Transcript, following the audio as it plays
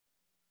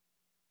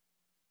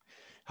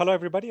Hello,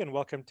 everybody, and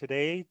welcome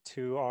today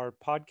to our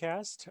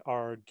podcast.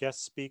 Our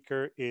guest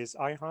speaker is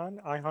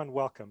Ayhan. Ayhan,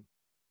 welcome.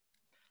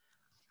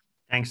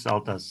 Thanks,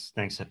 Altas.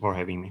 Thanks for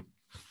having me.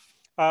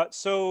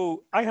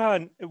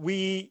 Ayhan,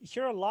 we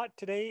hear a lot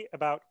today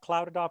about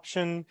cloud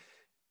adoption,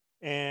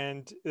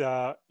 and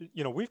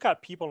we've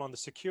got people on the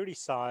security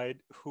side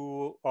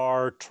who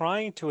are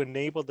trying to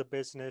enable the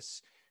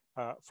business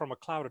from a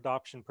cloud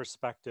adoption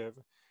perspective.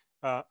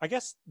 I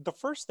guess the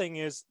first thing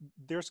is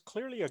there's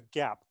clearly a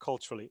gap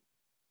culturally.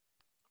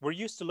 We're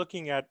used to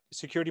looking at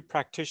security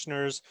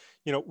practitioners,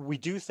 we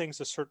do things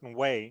a certain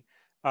way.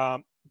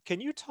 Can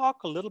you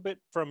talk a little bit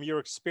from your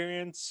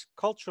experience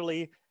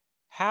culturally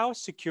how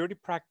security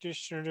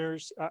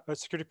practitioners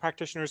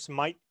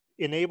might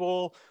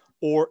enable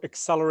or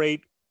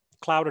accelerate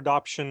cloud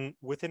adoption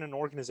within an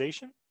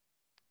organization?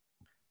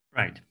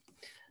 Right.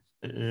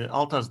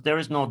 Altas, there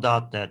is no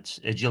doubt that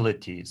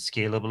agility,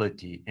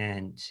 scalability,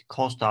 and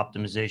cost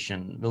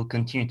optimization will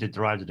continue to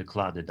drive the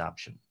cloud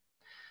adoption.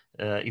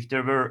 If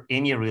there were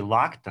any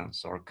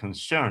reluctance or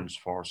concerns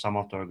for some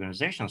of the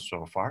organizations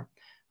so far,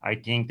 I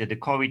think that the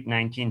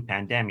COVID-19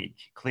 pandemic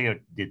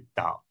cleared the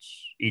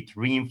doubts. It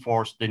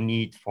reinforced the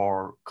need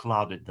for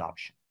cloud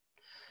adoption.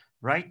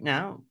 Right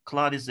now,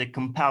 cloud is a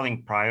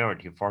compelling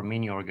priority for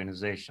many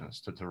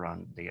organizations to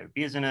run their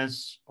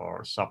business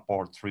or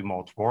support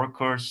remote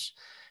workers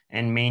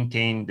and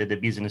maintain the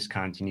business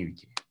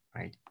continuity,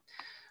 right?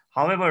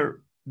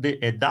 However, the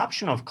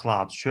adoption of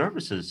cloud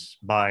services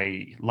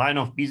by line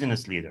of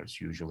business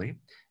leaders usually,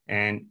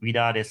 and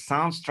without a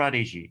sound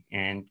strategy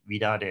and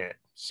without a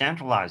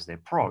centralized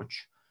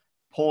approach,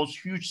 pose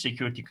huge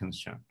security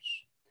concerns.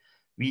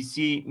 We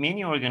see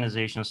many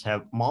organizations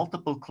have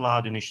multiple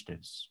cloud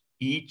initiatives,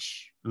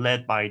 each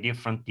led by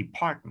different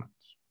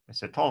departments.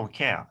 It's a total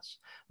chaos.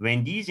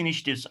 When these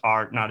initiatives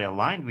are not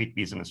aligned with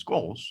business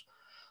goals,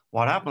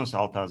 what happens,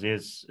 Altaz,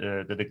 is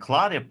that the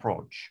cloud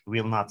approach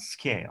will not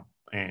scale,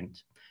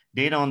 and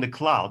data on the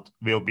cloud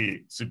will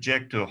be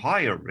subject to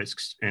higher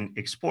risks and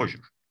exposure.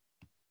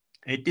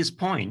 At this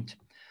point,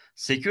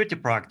 security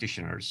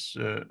practitioners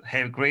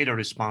have greater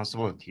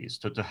responsibilities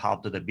to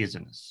help the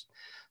business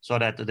so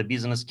that the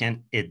business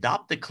can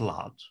adopt the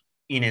cloud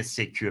in a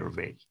secure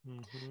way.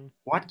 Mm-hmm.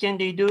 What can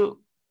they do?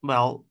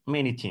 Well,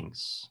 many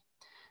things.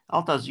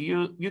 Altaz,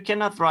 you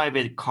cannot drive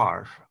a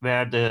car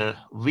where the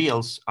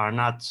wheels are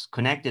not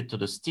connected to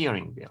the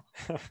steering wheel.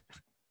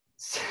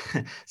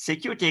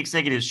 Security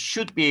executives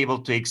should be able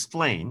to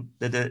explain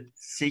the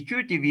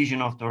security vision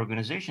of the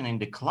organization in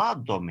the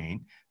cloud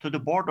domain to the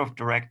board of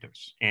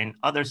directors and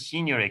other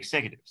senior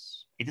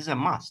executives. It is a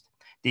must.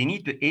 They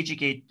need to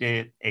educate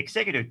the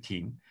executive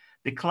team.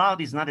 The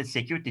cloud is not a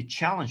security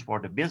challenge for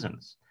the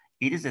business.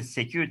 It is a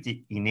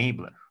security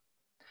enabler.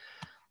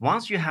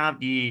 Once you have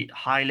the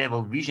high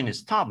level vision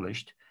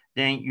established,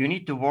 then you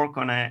need to work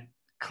on a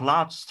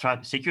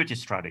security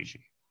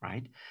strategy,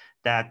 right?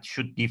 That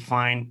should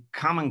define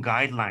common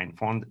guideline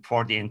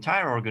for the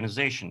entire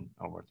organization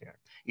over there.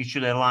 It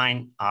should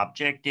align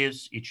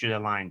objectives, it should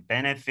align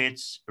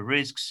benefits,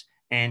 risks,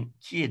 and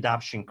key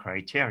adoption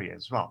criteria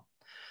as well.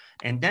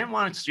 And then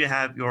once you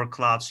have your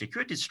cloud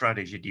security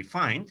strategy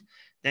defined,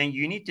 then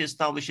you need to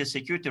establish a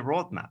security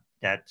roadmap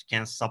that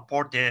can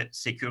support a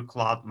secure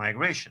cloud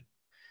migration.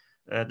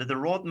 The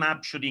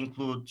roadmap should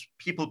include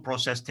people,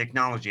 process,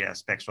 technology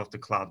aspects of the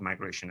cloud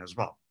migration as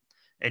well.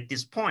 At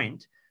this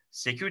point,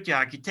 security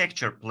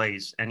architecture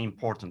plays an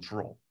important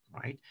role,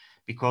 right?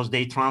 Because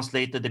they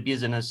translate the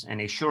business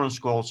and assurance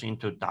goals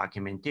into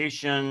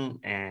documentation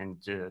and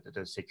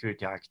the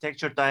security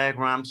architecture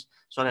diagrams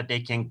so that they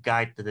can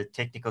guide the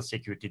technical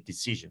security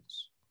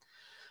decisions.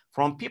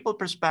 From people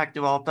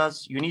perspective,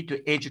 Altas, you need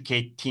to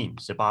educate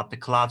teams about the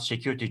cloud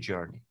security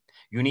journey.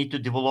 You need to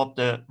develop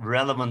the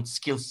relevant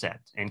skill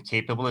set and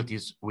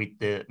capabilities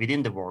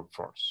within the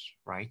workforce,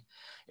 right?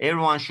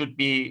 Everyone should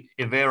be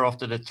aware of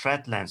the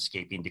threat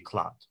landscape in the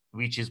cloud,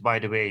 which is, by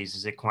the way,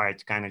 is a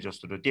quite kind of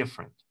just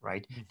different,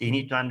 right? Mm-hmm. They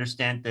need to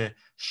understand the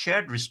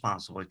shared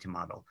responsibility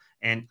model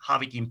and how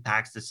it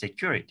impacts the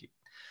security.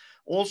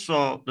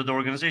 Also, the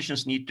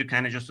organizations need to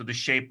kind of just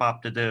shape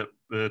up the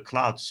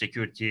cloud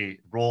security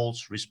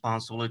roles,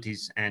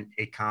 responsibilities, and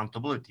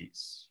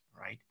accountabilities,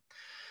 right?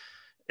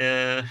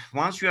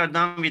 Once you are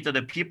done with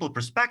the people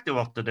perspective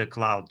of the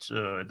cloud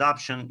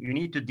adoption, you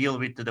need to deal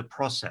with the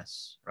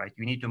process, right?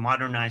 You need to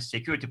modernize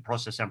security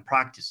process and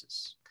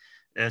practices.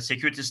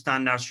 Security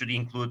standards should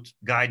include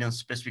guidance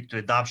specific to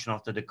adoption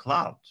of the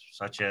cloud,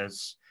 such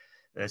as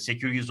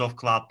secure use of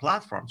cloud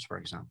platforms, for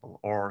example,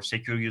 or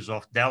secure use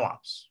of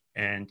DevOps,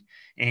 and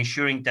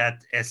ensuring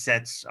that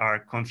assets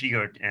are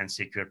configured and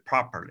secured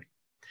properly.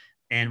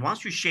 And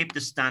once you shape the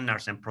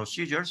standards and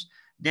procedures,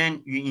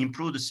 then you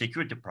improve the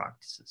security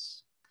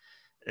practices.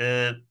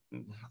 There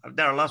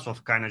are lots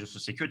of kind of just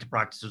security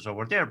practices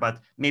over there,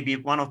 but maybe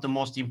one of the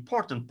most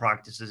important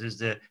practices is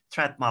the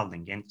threat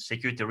modeling and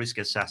security risk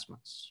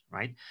assessments,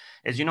 right?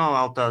 As you know,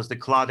 Altas, the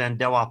cloud and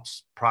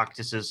DevOps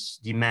practices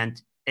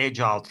demand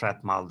agile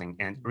threat modeling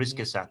and risk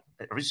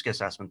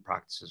assessment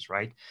practices,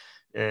 right?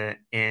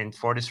 And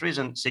for this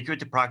reason,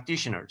 security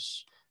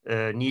practitioners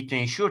need to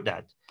ensure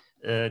that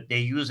they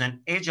use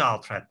an agile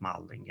threat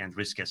modeling and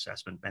risk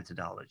assessment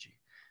methodology,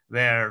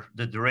 where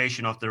the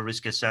duration of the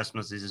risk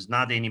assessments is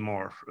not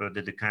anymore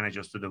the kind of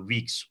just to the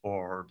weeks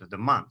or the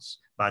months,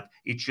 but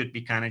it should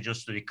be kind of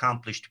just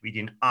accomplished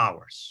within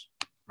hours,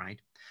 right?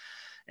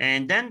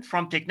 And then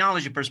from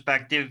technology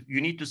perspective,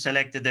 you need to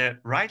select the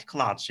right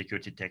cloud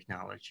security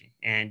technology,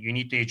 and you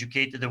need to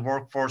educate the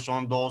workforce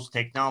on those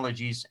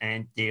technologies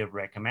and their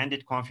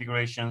recommended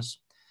configurations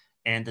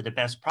and the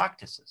best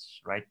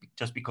practices, right?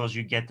 Just because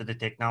you get to the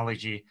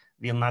technology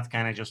will not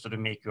kind of just sort of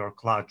make your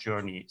cloud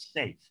journey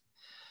safe.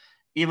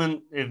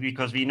 Even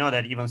because we know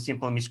that even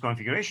simple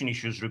misconfiguration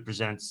issues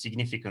represent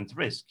significant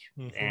risk.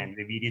 Mm-hmm. And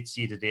we did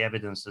see that the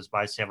evidences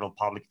by several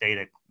public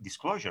data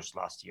disclosures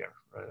last year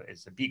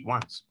is the big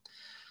ones.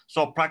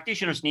 So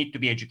practitioners need to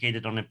be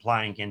educated on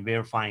applying and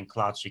verifying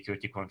cloud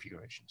security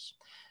configurations.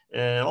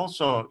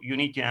 Also, you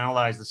need to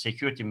analyze the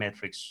security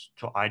metrics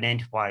to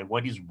identify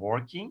what is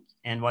working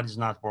and what is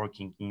not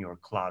working in your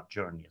cloud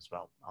journey as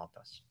well,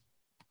 Altas.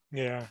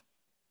 Yeah.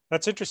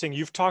 That's interesting.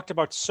 You've talked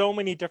about so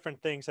many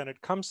different things, and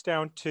it comes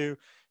down to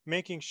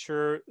making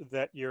sure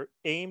that you're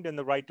aimed in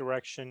the right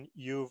direction.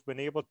 You've been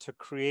able to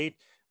create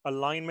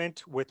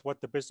alignment with what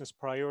the business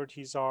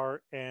priorities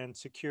are, and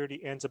security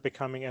ends up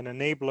becoming an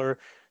enabler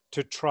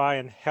to try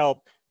and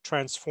help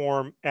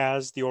transform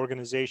as the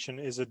organization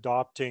is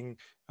adopting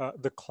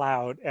the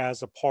cloud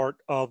as a part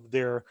of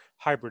their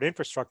hybrid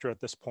infrastructure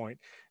at this point.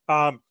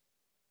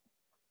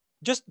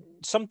 Just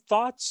some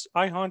thoughts,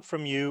 Ayhan,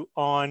 from you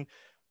on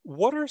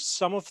what are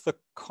some of the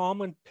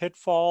common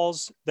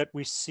pitfalls that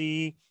we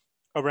see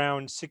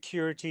around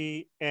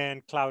security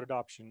and cloud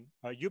adoption?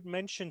 You've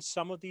mentioned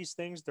some of these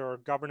things. There are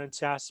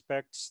governance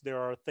aspects. There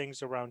are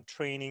things around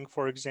training,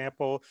 for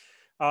example.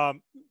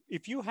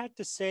 If you had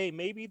to say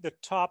maybe the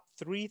top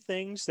three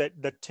things that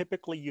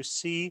typically you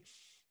see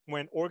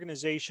when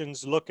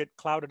organizations look at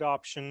cloud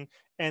adoption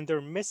and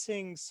they're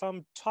missing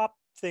some top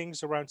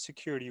things around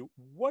security,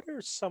 what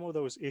are some of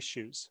those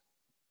issues?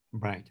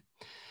 Right.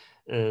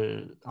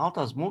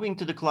 Altas, moving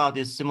to the cloud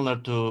is similar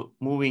to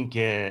moving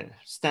a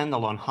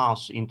standalone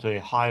house into a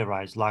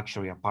high-rise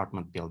luxury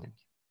apartment building.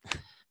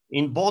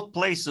 In both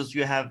places,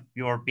 you have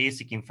your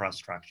basic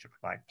infrastructure,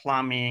 like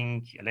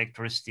plumbing,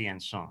 electricity,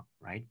 and so on,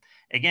 right?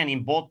 Again,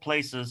 in both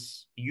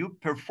places, you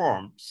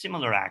perform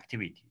similar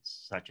activities,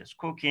 such as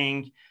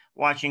cooking,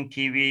 watching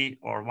TV,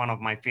 or one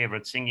of my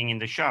favorites, singing in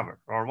the shower,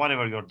 or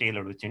whatever your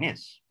daily routine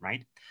is,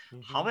 right?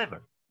 Mm-hmm.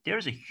 However,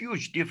 there's a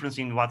huge difference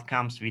in what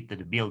comes with the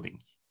building.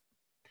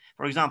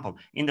 For example,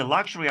 in the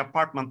luxury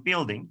apartment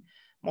building,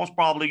 most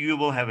probably you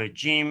will have a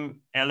gym,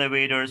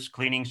 elevators,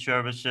 cleaning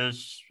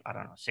services, I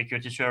don't know,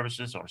 security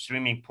services or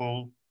swimming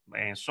pool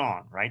and so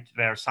on, right?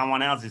 Where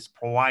someone else is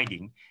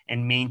providing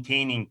and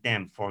maintaining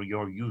them for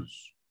your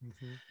use.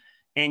 Mm-hmm.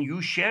 And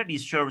you share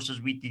these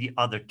services with the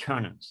other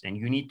tenants, and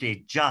you need to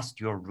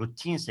adjust your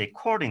routines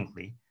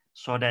accordingly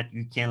so that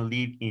you can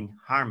live in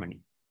harmony.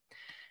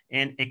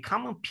 And a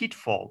common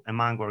pitfall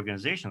among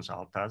organizations,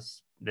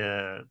 Altas,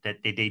 that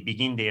they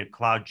begin their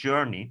cloud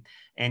journey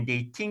and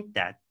they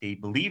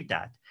believe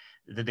that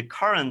the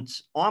current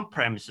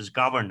on-premises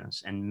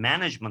governance and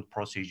management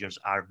procedures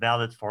are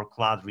valid for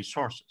cloud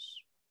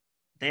resources.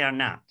 They are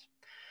not.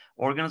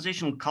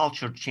 Organizational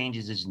culture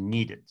changes is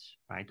needed,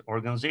 right?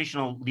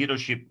 Organizational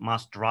leadership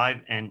must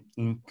drive an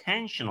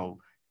intentional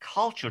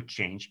culture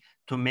change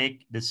to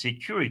make the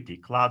security,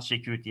 cloud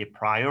security, a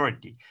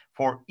priority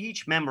for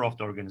each member of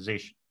the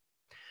organization.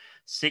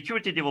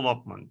 Security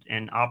development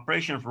and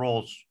operations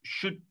roles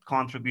should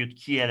contribute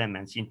key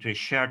elements into a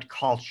shared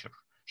culture,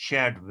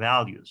 shared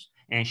values,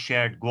 and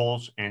shared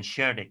goals and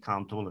shared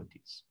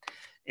accountabilities.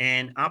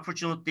 And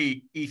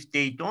unfortunately, if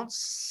they don't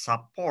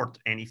support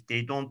and if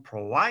they don't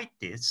provide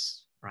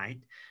this, right,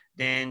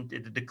 then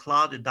the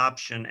cloud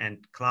adoption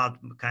and cloud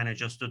kind of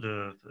just to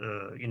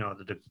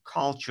the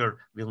culture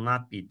will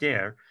not be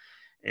there,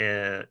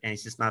 and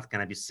it's just not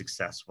going to be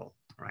successful,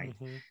 right?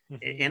 Mm-hmm.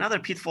 Mm-hmm. Another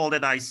pitfall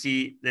that I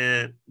see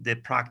the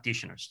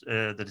practitioners,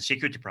 the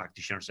security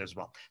practitioners as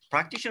well.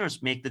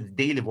 Practitioners make the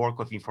daily work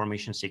of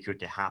information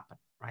security happen,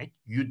 right?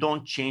 You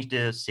don't change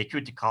the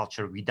security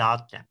culture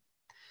without them.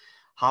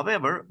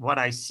 However, what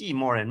I see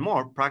more and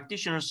more,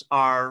 practitioners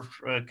are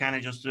kind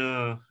of just,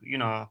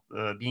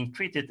 being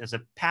treated as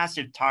a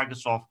passive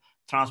targets of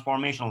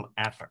transformational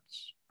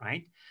efforts,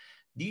 right?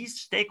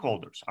 These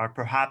stakeholders are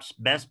perhaps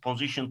best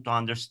positioned to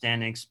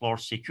understand and explore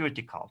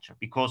security culture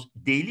because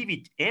they live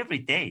it every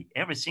day,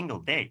 every single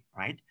day,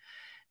 right?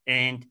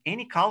 And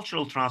any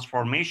cultural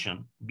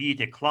transformation, be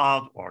it a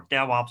cloud or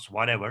DevOps,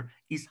 whatever,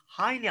 is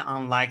highly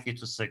unlikely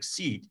to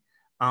succeed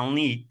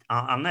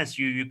unless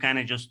you kind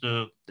of just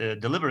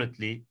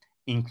deliberately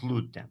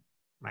include them,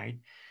 right?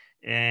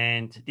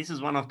 And this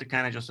is one of the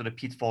kind of just sort of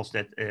pitfalls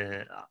that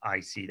I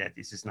see that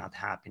this is not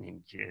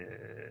happening,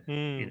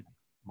 Mm.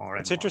 more and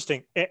That's more.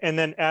 interesting. And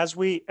then as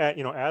we,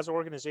 as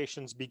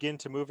organizations begin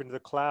to move into the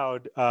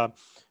cloud,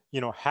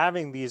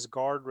 having these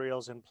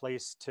guardrails in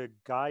place to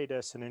guide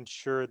us and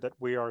ensure that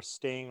we are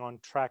staying on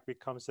track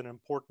becomes an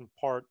important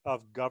part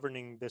of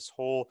governing this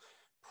whole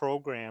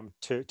program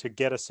to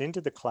get us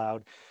into the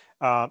cloud.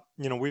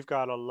 We've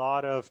got a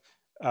lot of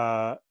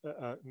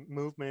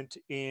movement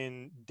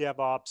in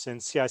DevOps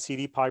and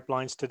CI/CD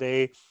pipelines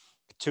today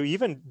to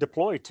even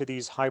deploy to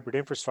these hybrid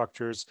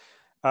infrastructures.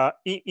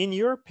 In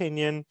your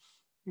opinion,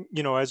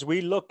 as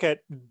we look at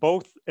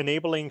both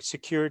enabling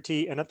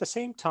security and at the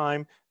same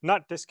time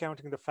not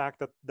discounting the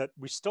fact that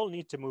we still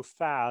need to move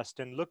fast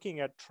and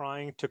looking at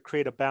trying to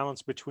create a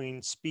balance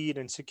between speed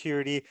and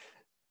security,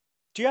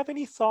 do you have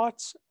any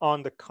thoughts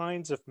on the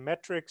kinds of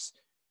metrics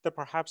that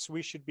perhaps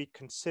we should be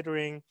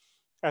considering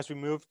as we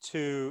move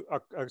to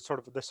a sort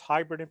of this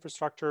hybrid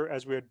infrastructure,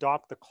 as we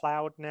adopt the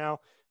cloud now?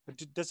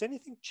 Does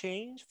anything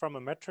change from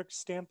a metric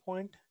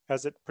standpoint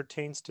as it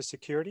pertains to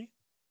security?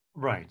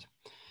 Right.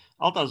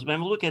 Although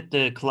when we look at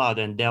the cloud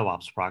and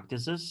DevOps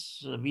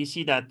practices, we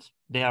see that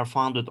they are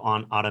founded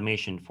on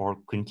automation for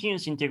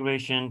continuous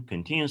integration,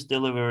 continuous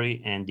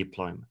delivery, and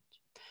deployment.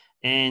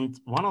 And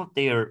one of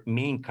their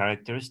main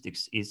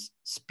characteristics is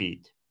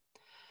speed.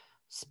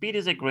 Speed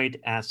is a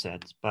great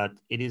asset, but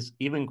it is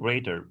even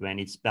greater when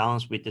it's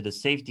balanced with the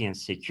safety and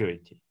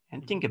security.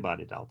 And think about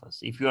it, Altas.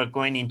 If you are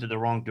going into the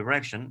wrong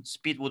direction,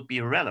 speed would be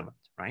irrelevant,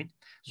 right?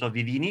 So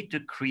we need to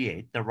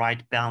create the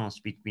right balance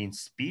between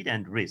speed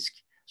and risk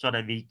so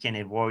that we can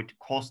avoid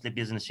costly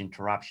business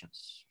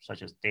interruptions,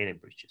 such as data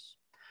breaches.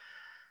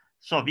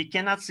 So we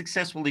cannot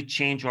successfully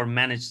change or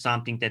manage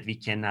something that we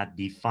cannot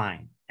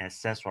define,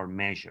 assess, or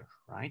measure,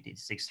 right?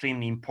 It's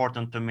extremely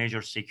important to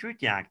measure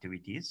security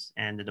activities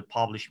and to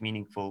publish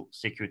meaningful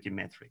security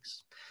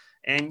metrics.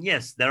 And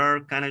yes, there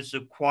are kind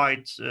of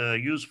quite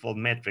useful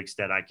metrics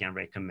that I can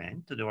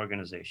recommend to the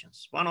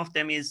organizations. One of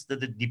them is the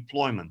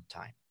deployment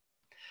time.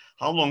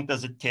 How long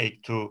does it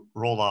take to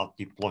roll out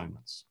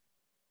deployments?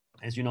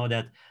 As you know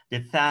that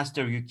the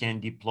faster you can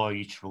deploy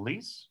each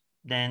release,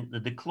 then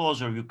the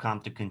closer you come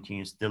to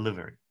continuous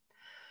delivery.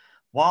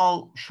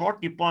 While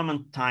short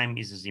deployment time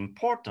is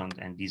important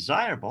and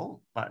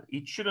desirable, but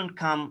it shouldn't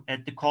come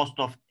at the cost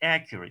of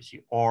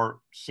accuracy or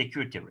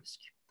security risk.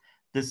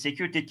 The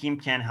security team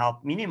can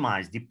help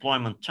minimize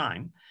deployment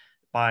time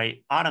by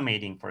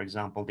automating, for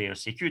example, their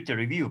security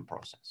review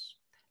process.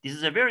 This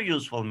is a very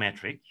useful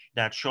metric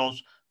that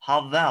shows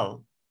how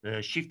well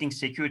shifting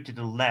security to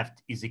the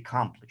left is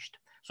accomplished,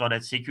 so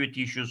that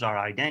security issues are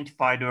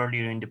identified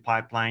earlier in the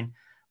pipeline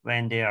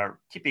when they are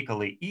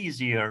typically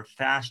easier,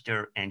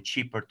 faster, and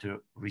cheaper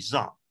to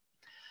resolve.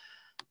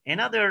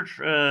 Another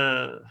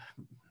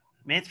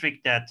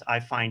metric that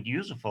I find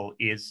useful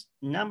is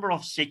number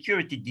of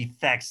security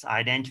defects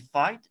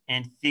identified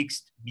and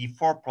fixed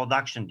before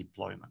production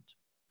deployment.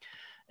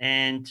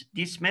 And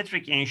this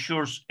metric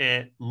ensures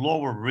a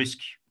lower risk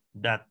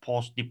that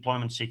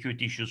post-deployment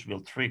security issues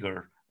will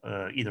trigger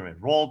either a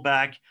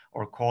rollback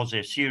or cause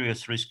a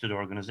serious risk to the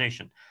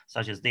organization,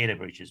 such as data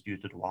breaches due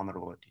to the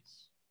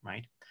vulnerabilities,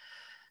 right?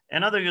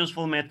 Another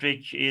useful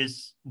metric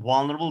is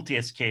vulnerability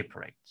escape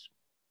rate,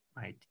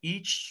 right?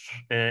 Each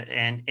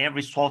and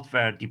every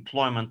software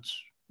deployment,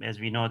 as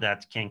we know,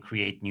 that can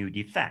create new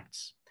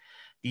defects.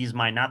 These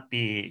might not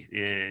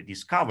be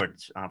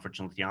discovered,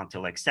 unfortunately,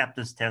 until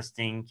acceptance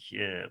testing,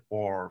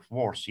 or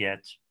worse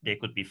yet, they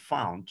could be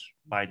found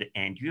by the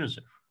end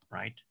user,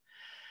 right?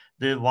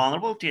 The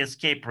vulnerability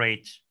escape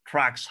rate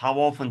tracks how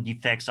often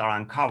defects are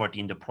uncovered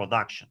in the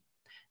production.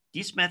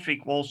 This metric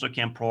also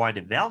can provide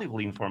a valuable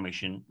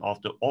information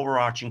of the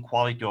overarching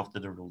quality of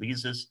the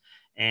releases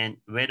and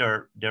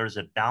whether there is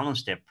a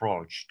balanced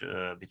approach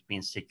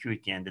between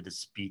security and the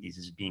speed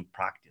is being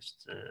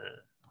practiced,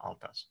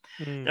 Altas.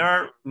 There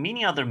are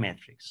many other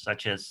metrics,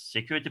 such as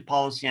security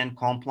policy and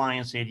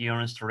compliance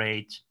adherence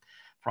rate,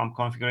 from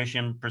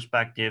configuration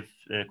perspective,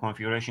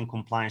 configuration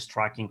compliance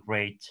tracking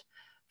rate,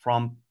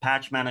 from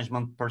patch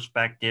management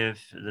perspective,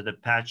 the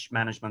patch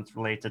management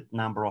related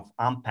number of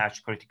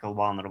unpatched critical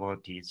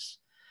vulnerabilities,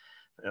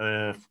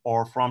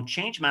 or from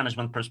change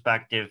management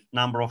perspective,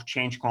 number of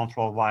change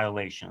control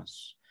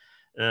violations,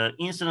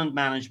 incident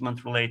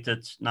management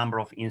related number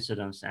of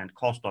incidents and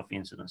cost of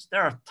incidents.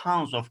 There are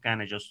tons of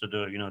kind of just to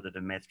do,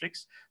 the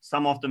metrics.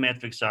 Some of the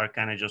metrics are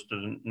kind of just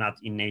not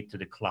innate to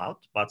the cloud,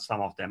 but some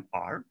of them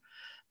are.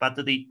 But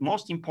the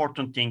most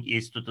important thing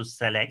is to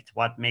select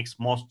what makes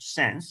most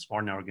sense for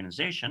an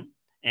organization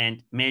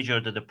and measure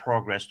the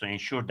progress to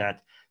ensure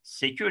that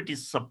security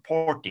is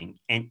supporting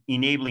and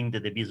enabling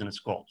the business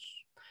goals.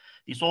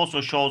 This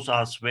also shows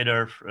us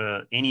whether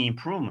any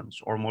improvements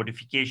or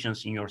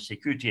modifications in your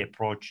security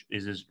approach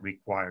is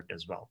required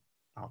as well.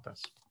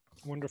 Altas.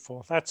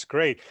 Wonderful. That's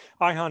great.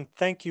 Ayhan,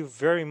 thank you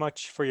very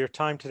much for your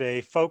time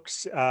today.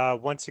 Folks,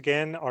 once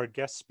again, our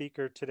guest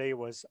speaker today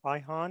was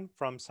Ayhan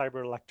from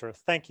Cyber Electra.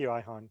 Thank you,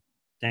 Ayhan.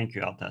 Thank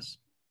you, Altas.